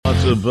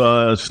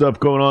of stuff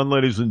going on,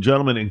 ladies and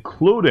gentlemen,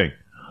 including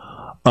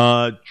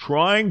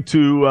trying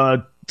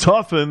to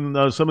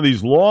toughen some of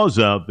these laws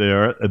out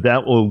there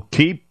that will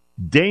keep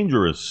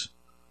dangerous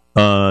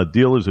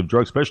dealers of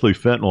drugs, especially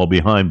fentanyl,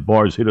 behind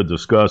bars. Here to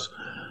discuss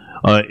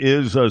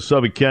is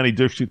Suffolk County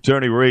District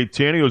Attorney Ray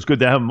Tierney. It was good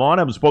to have him on.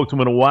 I haven't spoken to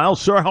him in a while.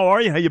 Sir, how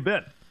are you? How you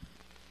been?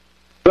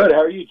 Good.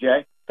 How are you,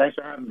 Jay? Thanks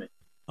for having me.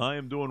 I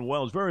am doing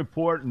well. It's very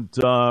important,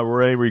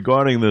 Ray,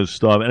 regarding this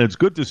stuff, and it's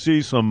good to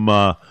see some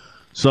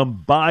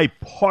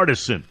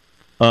bipartisan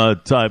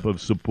type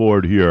of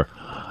support here.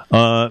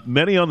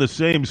 Many on the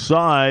same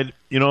side.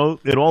 You know,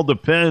 it all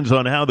depends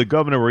on how the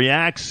governor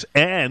reacts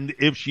and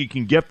if she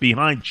can get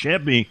behind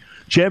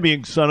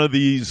championing some of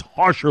these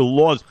harsher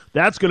laws.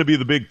 That's going to be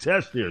the big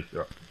test here,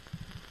 sir.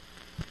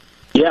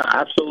 Yeah,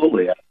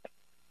 absolutely.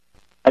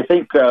 I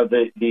think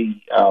the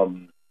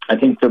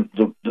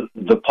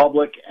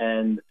public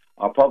and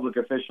our public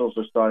officials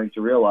are starting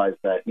to realize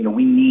that, you know,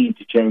 we need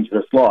to change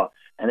this law,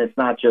 and it's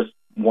not just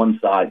one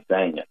side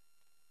saying it.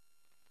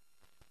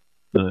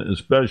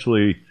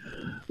 Especially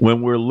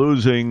when we're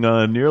losing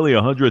nearly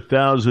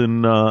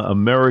 100,000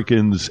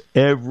 Americans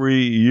every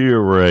year,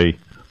 Ray,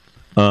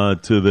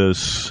 to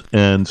this,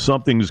 and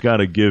something's got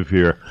to give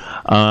here.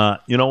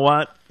 You know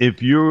what?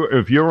 If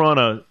you're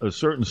on a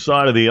certain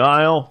side of the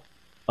aisle,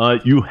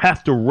 you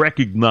have to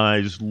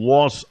recognize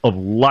loss of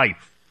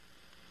life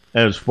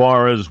as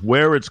far as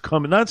where it's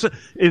coming. If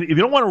you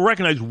don't want to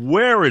recognize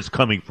where it's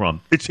coming from,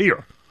 it's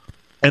here.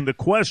 And the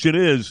question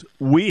is,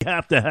 we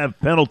have to have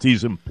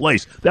penalties in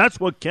place. That's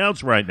what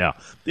counts right now.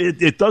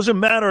 It doesn't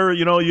matter,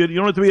 you know, you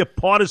don't have to be a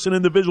partisan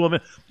individual.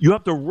 You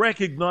have to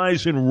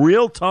recognize in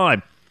real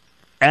time,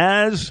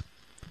 as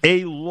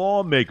a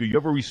lawmaker, you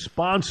have a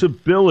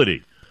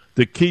responsibility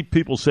to keep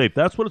people safe.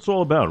 That's what it's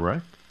all about,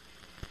 right?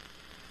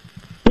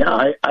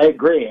 Yeah, I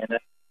agree.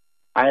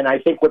 And I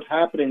think what's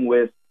happening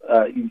with,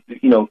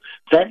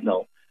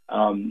 fentanyl,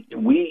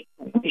 we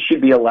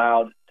should be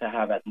allowed to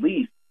have at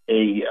least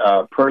a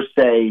per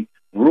se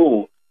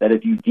rule that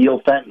if you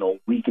deal fentanyl,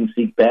 we can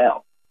seek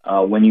bail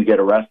when you get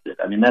arrested.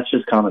 I mean, that's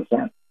just common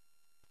sense.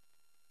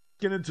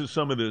 Get into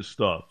some of this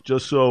stuff,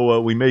 just so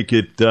we make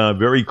it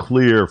very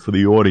clear for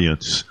the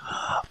audience.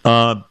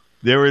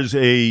 There is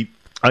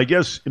I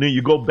guess, you know,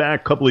 you go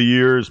back a couple of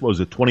years, what was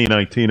it,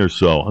 2019 or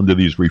so, under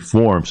these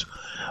reforms.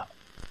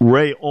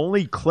 Ray,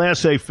 only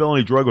Class A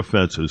felony drug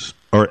offenses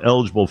are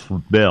eligible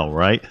for bail,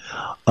 right?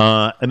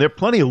 And there are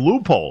plenty of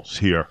loopholes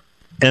here.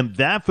 And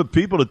that for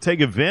people to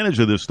take advantage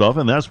of this stuff,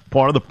 and that's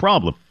part of the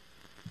problem.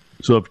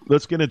 So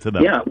let's get into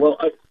that. Yeah, well,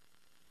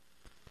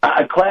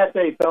 a Class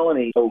A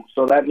felony, so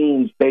that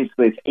means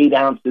basically it's 8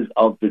 ounces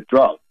of the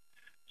drug.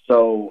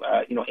 So,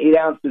 8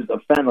 ounces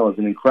of fentanyl is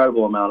an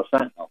incredible amount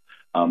of fentanyl.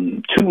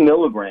 2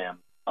 milligrams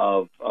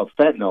of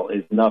fentanyl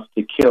is enough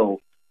to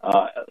kill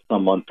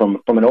someone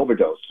from an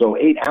overdose. So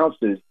 8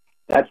 ounces,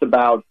 that's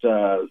about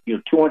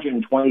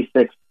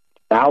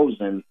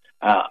 226,000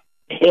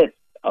 hits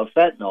of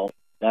fentanyl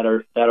that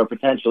are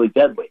potentially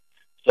deadly.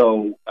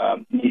 So,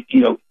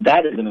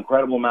 that is an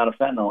incredible amount of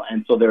fentanyl.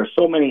 And so there are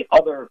so many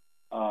other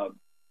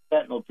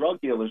fentanyl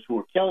drug dealers who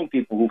are killing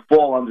people who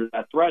fall under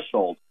that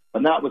threshold.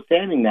 But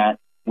notwithstanding that,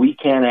 we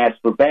can't ask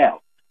for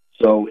bail.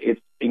 So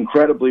it's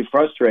incredibly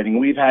frustrating.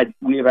 We have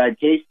had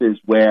cases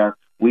where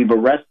we've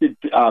arrested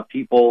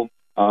people.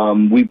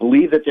 We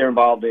believe that they're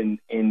involved in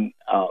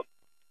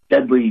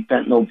deadly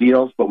fentanyl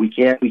deals, but we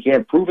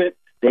can't prove it.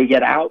 They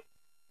get out.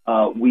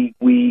 We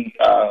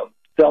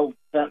sell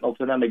fentanyl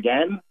to them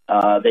again.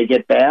 They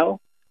get bail.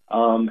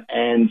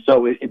 And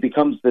so it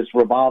becomes this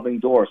revolving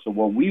door. So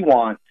what we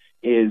want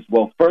is,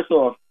 well, first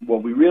off,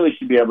 what we really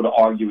should be able to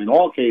argue in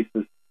all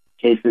cases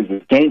is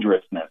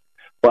dangerousness.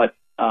 But,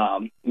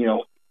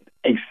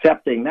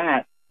 accepting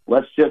that,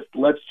 let's just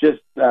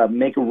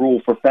make a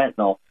rule for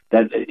fentanyl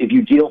that if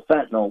you deal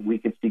fentanyl, we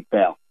can seek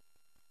bail.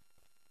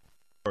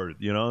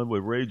 You know, what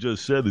Ray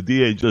just said, the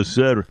DA just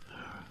said,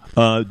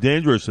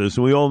 dangerousness.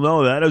 And we all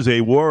know that is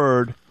a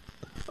word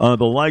the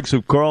likes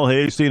of Carl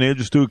Hastie and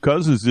Andrew Stewart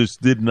Cousins just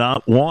did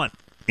not want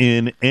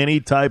in any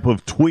type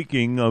of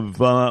tweaking of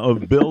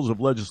bills of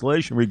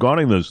legislation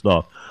regarding this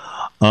stuff.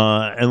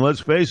 And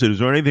let's face it, is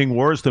there anything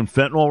worse than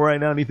fentanyl right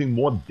now? Anything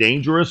more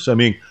dangerous? I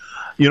mean,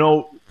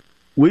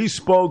 we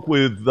spoke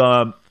with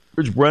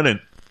Rich Brennan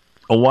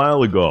a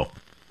while ago,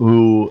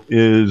 who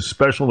is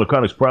special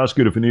narcotics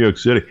prosecutor for New York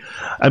City.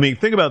 I mean,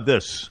 think about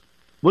this.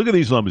 Look at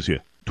these numbers here.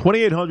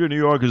 2,800 New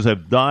Yorkers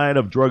have died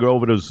of drug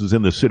overdoses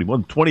in the city. More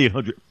than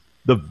 2,800.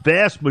 The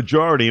vast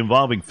majority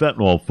involving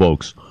fentanyl,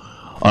 folks.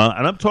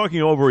 And I'm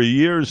talking over a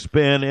year's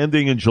span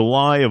ending in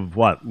July of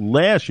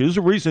last year. This is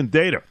recent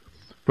data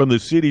from the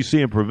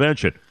CDC and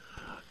prevention.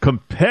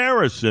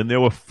 Comparison,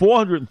 there were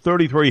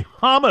 433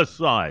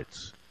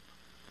 homicides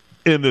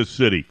in the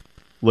city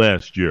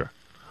last year.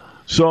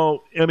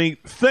 So, I mean,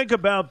 think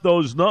about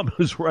those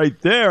numbers right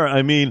there.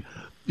 I mean,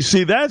 you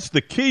see, that's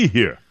the key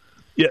here.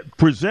 Yeah,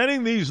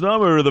 presenting these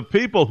numbers to the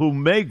people who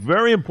make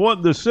very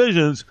important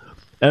decisions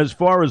as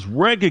far as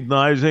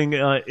recognizing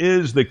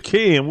is the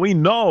key. And we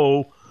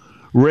know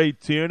Ray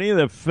Tierney,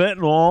 that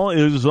fentanyl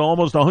is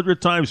almost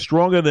 100 times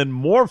stronger than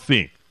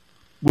morphine,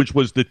 which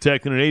was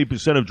detected in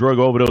 80% of drug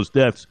overdose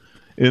deaths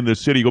in the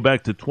city. Go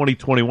back to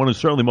 2021, and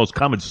certainly the most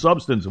common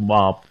substance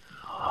involved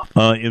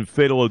in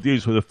fatal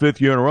ODs for the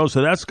fifth year in a row.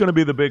 So that's going to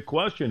be the big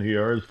question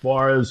here as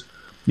far as,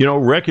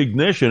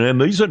 recognition.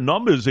 And these are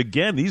numbers,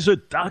 again, these are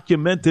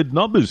documented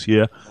numbers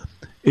here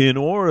in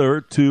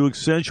order to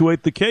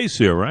accentuate the case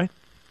here, right?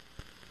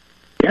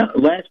 Yeah,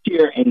 last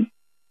year in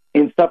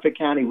Suffolk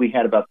County, we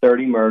had about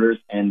 30 murders,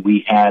 and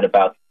we had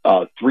about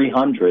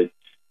 300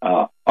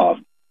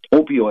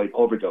 opioid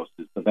overdoses,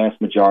 the vast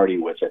majority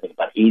of which, I think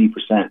about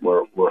 80%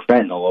 were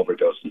fentanyl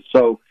overdoses.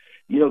 So,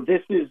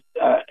 this is,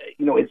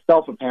 it's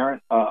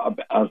self-apparent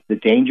of the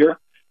danger.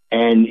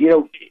 And,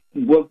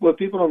 what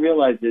people don't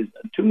realize is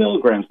 2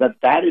 milligrams,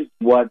 that is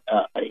what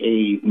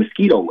a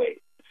mosquito weighs.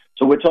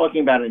 So we're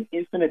talking about an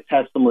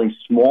infinitesimally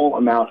small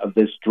amount of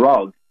this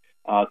drug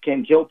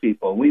can kill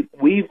people.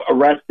 We've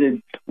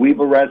arrested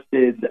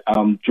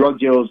drug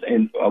dealers,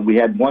 and we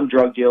had one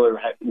drug dealer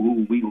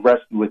who we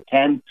arrested with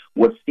 10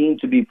 what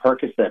seemed to be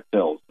Percocet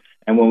pills.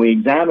 And when we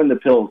examined the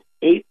pills,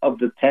 8 of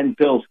the 10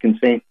 pills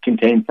contain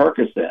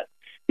Percocet.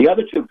 The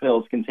other 2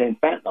 pills contain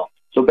fentanyl.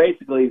 So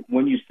basically,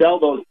 when you sell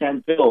those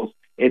 10 pills,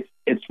 it's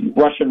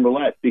Russian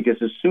roulette, because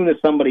as soon as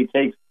somebody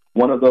takes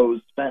one of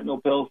those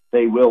fentanyl pills,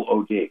 they will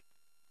OD.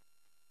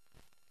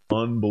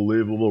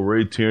 Unbelievable.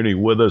 Ray Tierney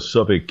with us,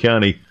 Suffolk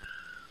County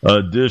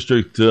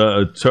District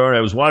Attorney.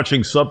 I was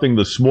watching something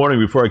this morning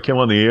before I came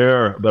on the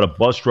air about a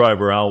bus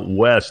driver out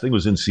west. I think it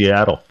was in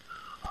Seattle.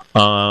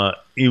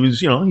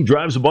 He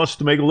drives a bus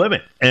to make a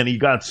living, and he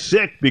got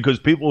sick because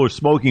people were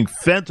smoking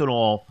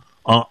fentanyl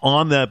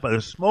on that, but they're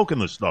smoking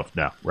the stuff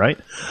now, right?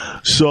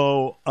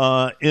 So,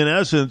 in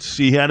essence,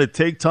 he had to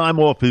take time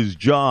off his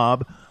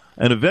job,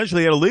 and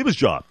eventually he had to leave his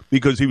job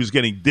because he was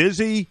getting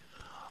dizzy.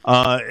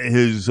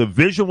 His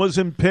vision was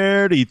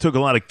impaired. He took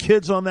a lot of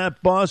kids on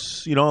that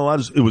bus.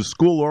 It was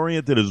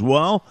school-oriented as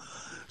well.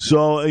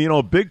 So,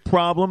 a big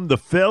problem. The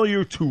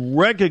failure to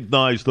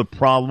recognize the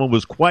problem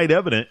was quite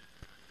evident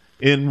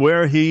in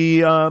where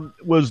he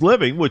was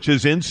living, which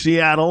is in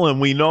Seattle, and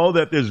we know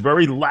that there's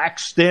very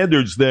lax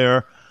standards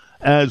there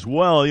as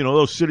well.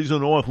 Those cities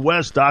in the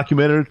Northwest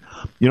documented,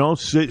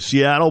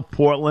 Seattle,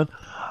 Portland.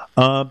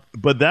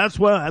 But that's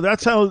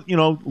how,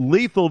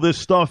 lethal this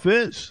stuff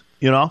is,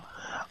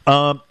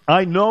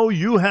 I know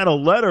you had a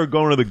letter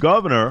going to the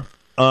governor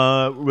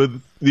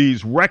with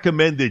these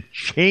recommended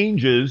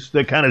changes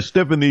that kind of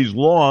stiffen these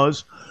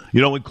laws,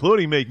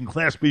 including making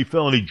Class B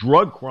felony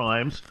drug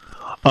crimes.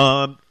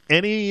 Now,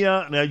 I know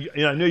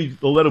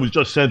the letter was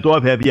just sent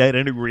off. Have you had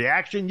any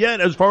reaction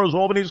yet as far as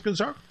Albany is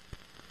concerned?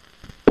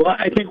 Well,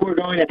 I think we're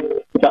going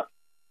to have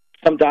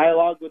some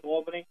dialogue with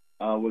Albany.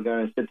 We're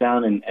going to sit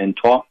down and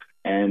talk,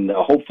 and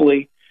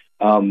hopefully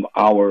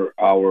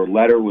our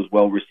letter was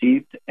well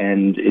received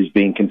and is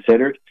being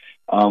considered.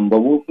 But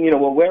what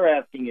we're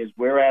asking is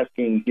we've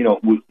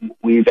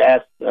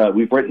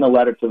written a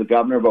letter to the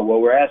governor, but what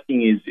we're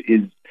asking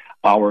is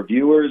our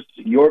viewers,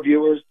 your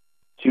viewers,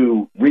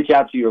 to reach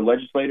out to your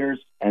legislators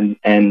and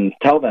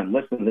tell them,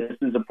 listen, this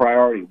is a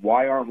priority.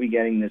 Why aren't we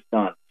getting this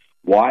done?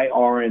 Why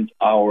aren't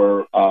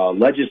our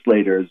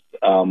legislators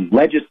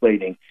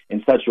legislating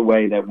in such a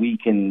way that we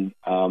can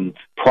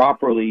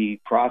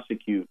properly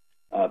prosecute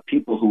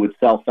people who would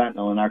sell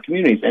fentanyl in our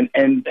communities?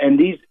 And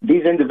these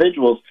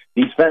individuals,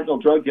 these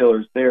fentanyl drug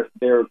dealers, they're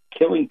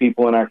killing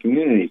people in our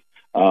communities.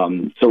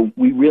 So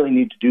we really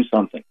need to do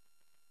something.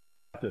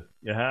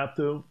 You have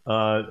to.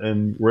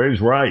 And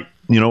Ray's right.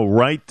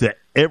 Right to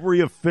every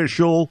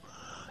official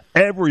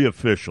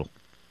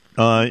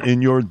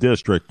in your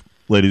district,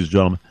 ladies and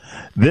gentlemen.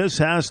 This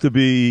has to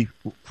be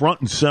front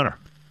and center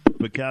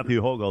for Kathy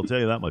Hochul, I'll tell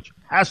you that much.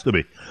 Has to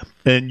be.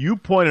 And you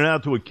pointed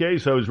out to a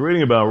case I was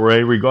reading about,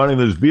 Ray, regarding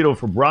this Vito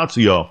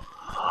Fabricio,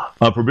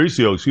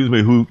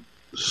 who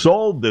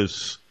sold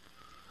this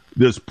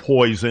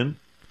poison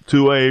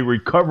to a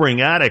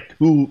recovering addict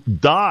who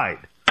died.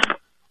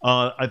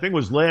 I think it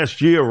was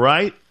last year,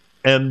 right?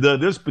 And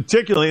this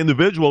particular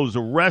individual was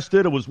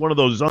arrested. It was one of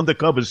those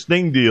undercover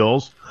sting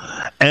deals.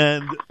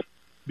 And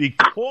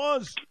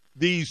because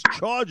these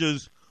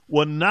charges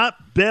were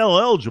not bail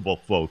eligible,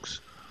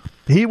 folks,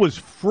 he was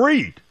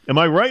freed. Am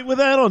I right with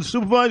that, on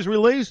supervised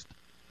release?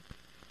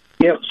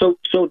 Yeah, so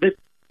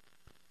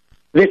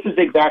this is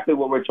exactly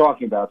what we're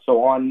talking about.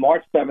 So on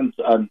March 7th,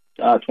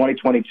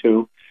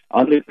 2022,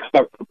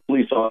 undercover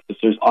police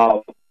officers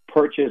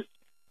purchased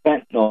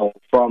fentanyl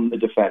from the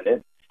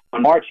defendant.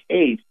 On March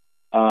 8th,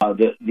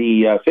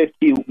 the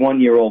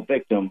 51-year-old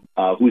victim,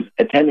 who's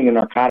attending a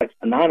Narcotics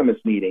Anonymous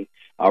meeting,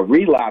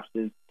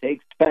 relapses,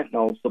 takes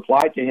fentanyl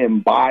supplied to him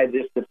by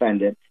this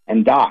defendant,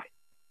 and dies.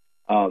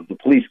 The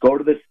police go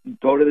to the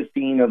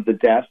scene of the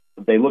death.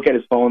 They look at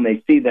his phone.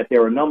 They see that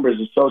there are numbers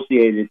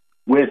associated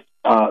with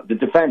the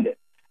defendant.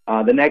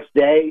 The next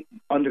day,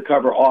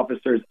 undercover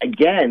officers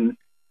again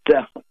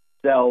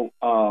sell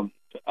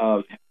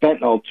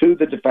fentanyl to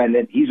the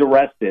defendant. He's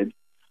arrested,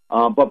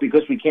 but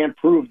because we can't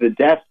prove the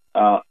death,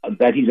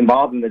 that he's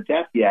involved in the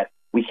death yet,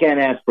 we can't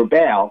ask for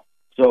bail,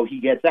 so he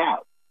gets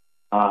out.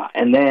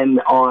 And then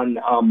on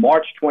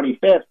March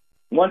 25th,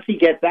 once he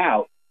gets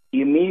out,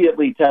 he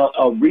immediately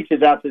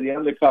reaches out to the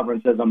undercover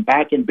and says, "I'm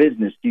back in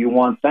business. Do you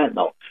want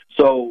fentanyl?"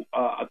 So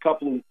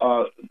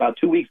about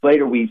 2 weeks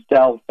later, we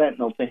sell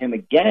fentanyl to him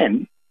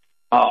again,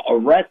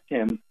 arrest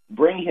him,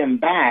 bring him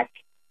back.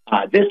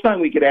 This time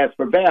we could ask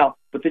for bail,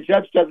 but the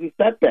judge doesn't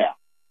set bail,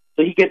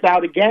 so he gets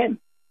out again.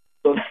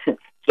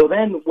 So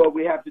then what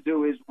we have to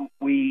do is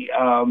we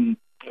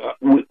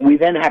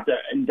then have to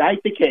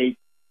indict the case,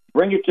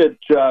 bring it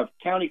to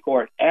county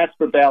court, ask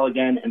for bail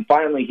again, and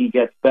finally he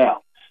gets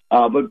bail.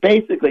 But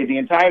basically, the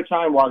entire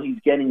time while he's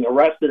getting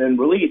arrested and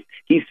released,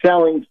 he's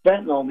selling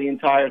fentanyl the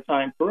entire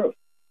time through.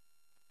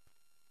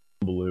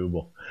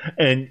 Unbelievable.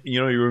 And,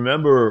 you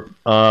remember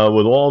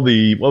with all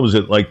the, what was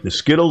it, like the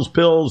Skittles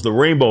pills, the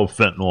rainbow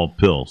fentanyl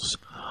pills,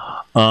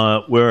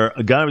 where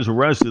a guy was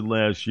arrested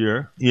last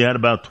year. He had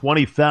about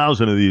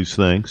 20,000 of these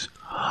things.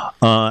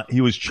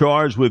 He was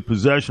charged with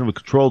possession of a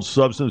controlled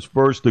substance,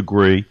 first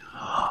degree.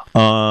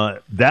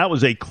 That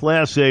was a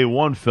Class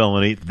A1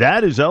 felony.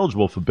 That is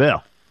eligible for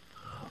bail.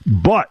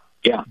 But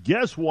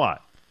guess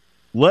what?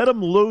 Let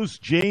him loose.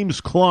 James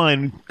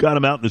Klein got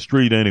him out in the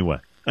street anyway.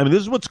 I mean,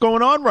 this is what's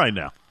going on right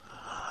now.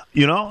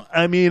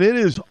 It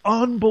is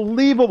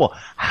unbelievable.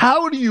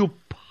 How do you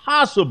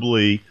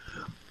possibly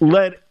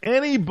let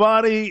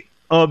anybody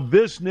of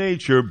this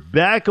nature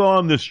back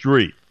on the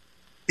street?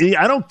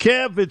 I don't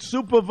care if it's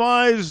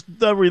supervised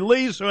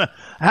release.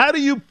 How do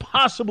you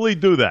possibly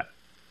do that?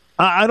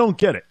 I don't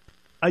get it.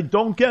 I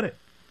don't get it.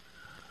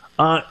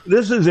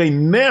 This is a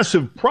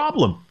massive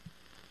problem.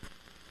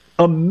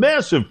 A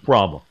massive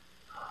problem.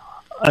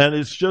 And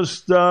it's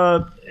just,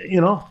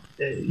 you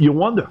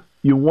wonder.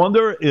 You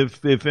wonder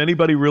if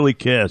anybody really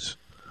cares.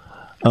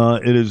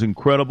 It is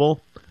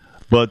incredible.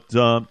 But,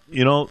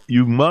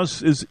 you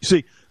must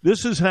see,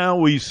 this is how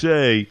we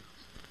say,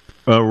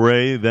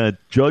 Ray, that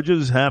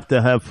judges have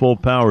to have full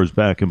powers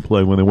back in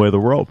play when they wear the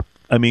rope.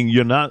 I mean,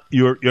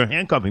 you're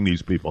handcuffing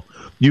these people.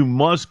 You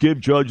must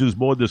give judges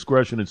more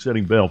discretion in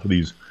setting bail for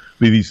these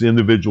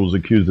individuals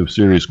accused of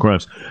serious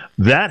crimes.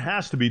 That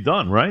has to be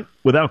done, right?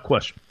 Without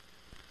question.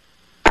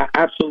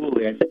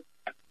 Absolutely. I think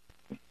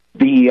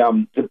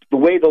the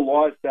way the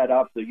law is set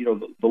up,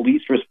 the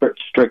least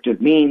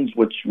restrictive means,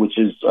 which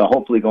is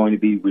hopefully going to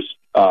be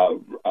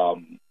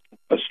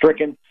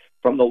stricken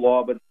from the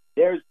law, but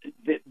there's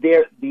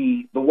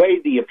the way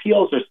the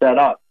appeals are set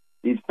up.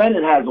 The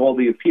defendant has all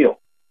the appeal.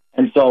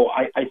 And so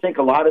I think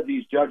a lot of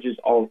these judges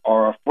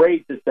are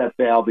afraid to set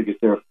bail because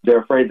they're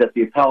afraid that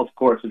the appellate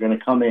courts are going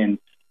to come in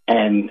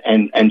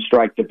and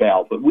strike the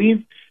bail. But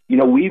we've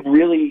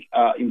really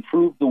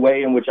improved the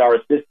way in which our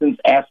assistants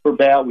ask for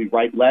bail. We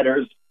write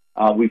letters.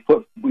 We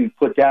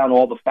put down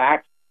all the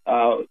facts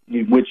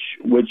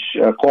which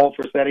call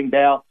for setting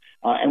bail.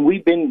 And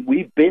we've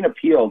been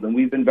appealed, and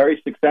we've been very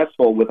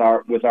successful with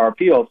our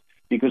appeals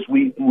because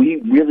we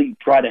really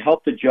try to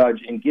help the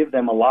judge and give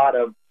them a lot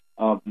of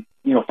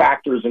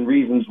factors and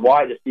reasons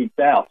why to seek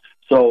bail.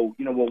 So,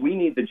 what we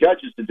need the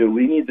judges to do,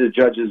 we need the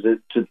judges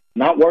to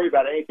not worry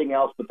about anything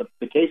else but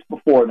the case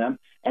before them.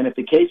 And if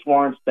the case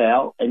warrants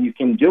bail and you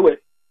can do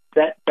it,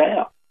 set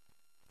bail.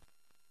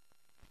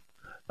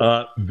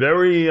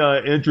 Very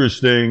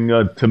interesting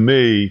to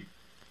me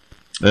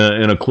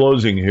in a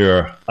closing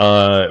here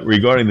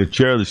regarding the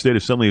chair of the State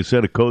Assembly and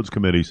Senate Codes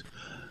Committees.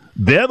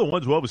 They're the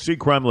ones who oversee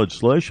crime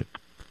legislation.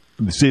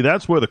 See,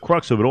 that's where the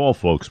crux of it all,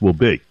 folks, will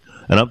be.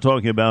 And I'm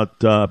talking about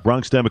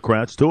Bronx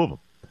Democrats, two of them.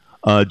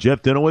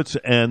 Jeff Dinowitz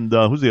and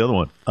who's the other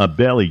one?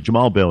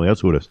 Jamal Bailey,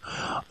 that's who it is.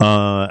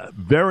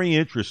 Very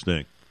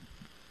interesting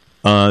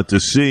to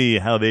see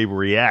how they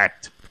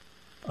react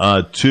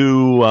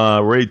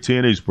to Ray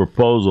Tierney's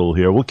proposal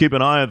here. We'll keep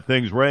an eye on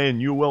things, Ray,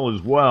 and you will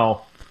as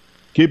well.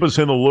 Keep us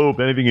in the loop.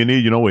 Anything you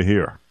need, we're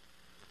here.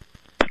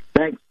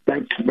 Thanks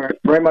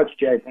very much,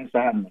 Jay. Thanks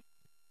for having me.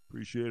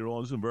 Appreciate it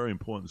all. This is very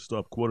important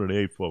stuff.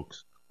 7:45,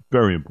 folks.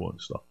 Very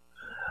important stuff.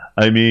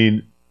 I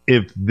mean,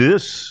 if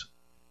this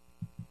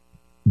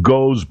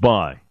goes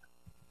by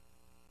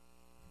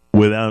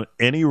without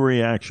any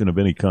reaction of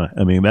any kind,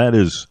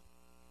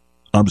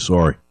 I'm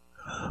sorry.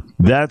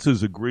 That's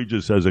as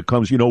egregious as it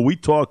comes. We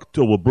talk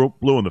till we're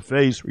blue in the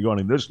face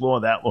regarding this law,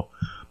 that law,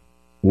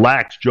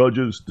 lax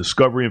judges,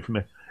 discovery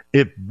information.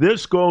 If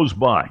this goes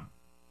by,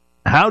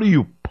 how do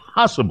you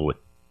possibly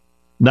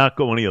not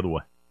go any other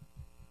way?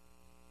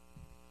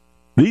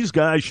 These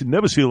guys should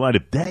never see the light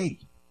of day,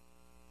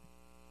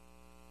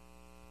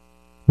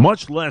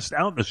 much less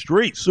out in the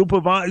street,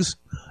 supervised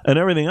and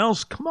everything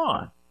else. Come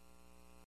on.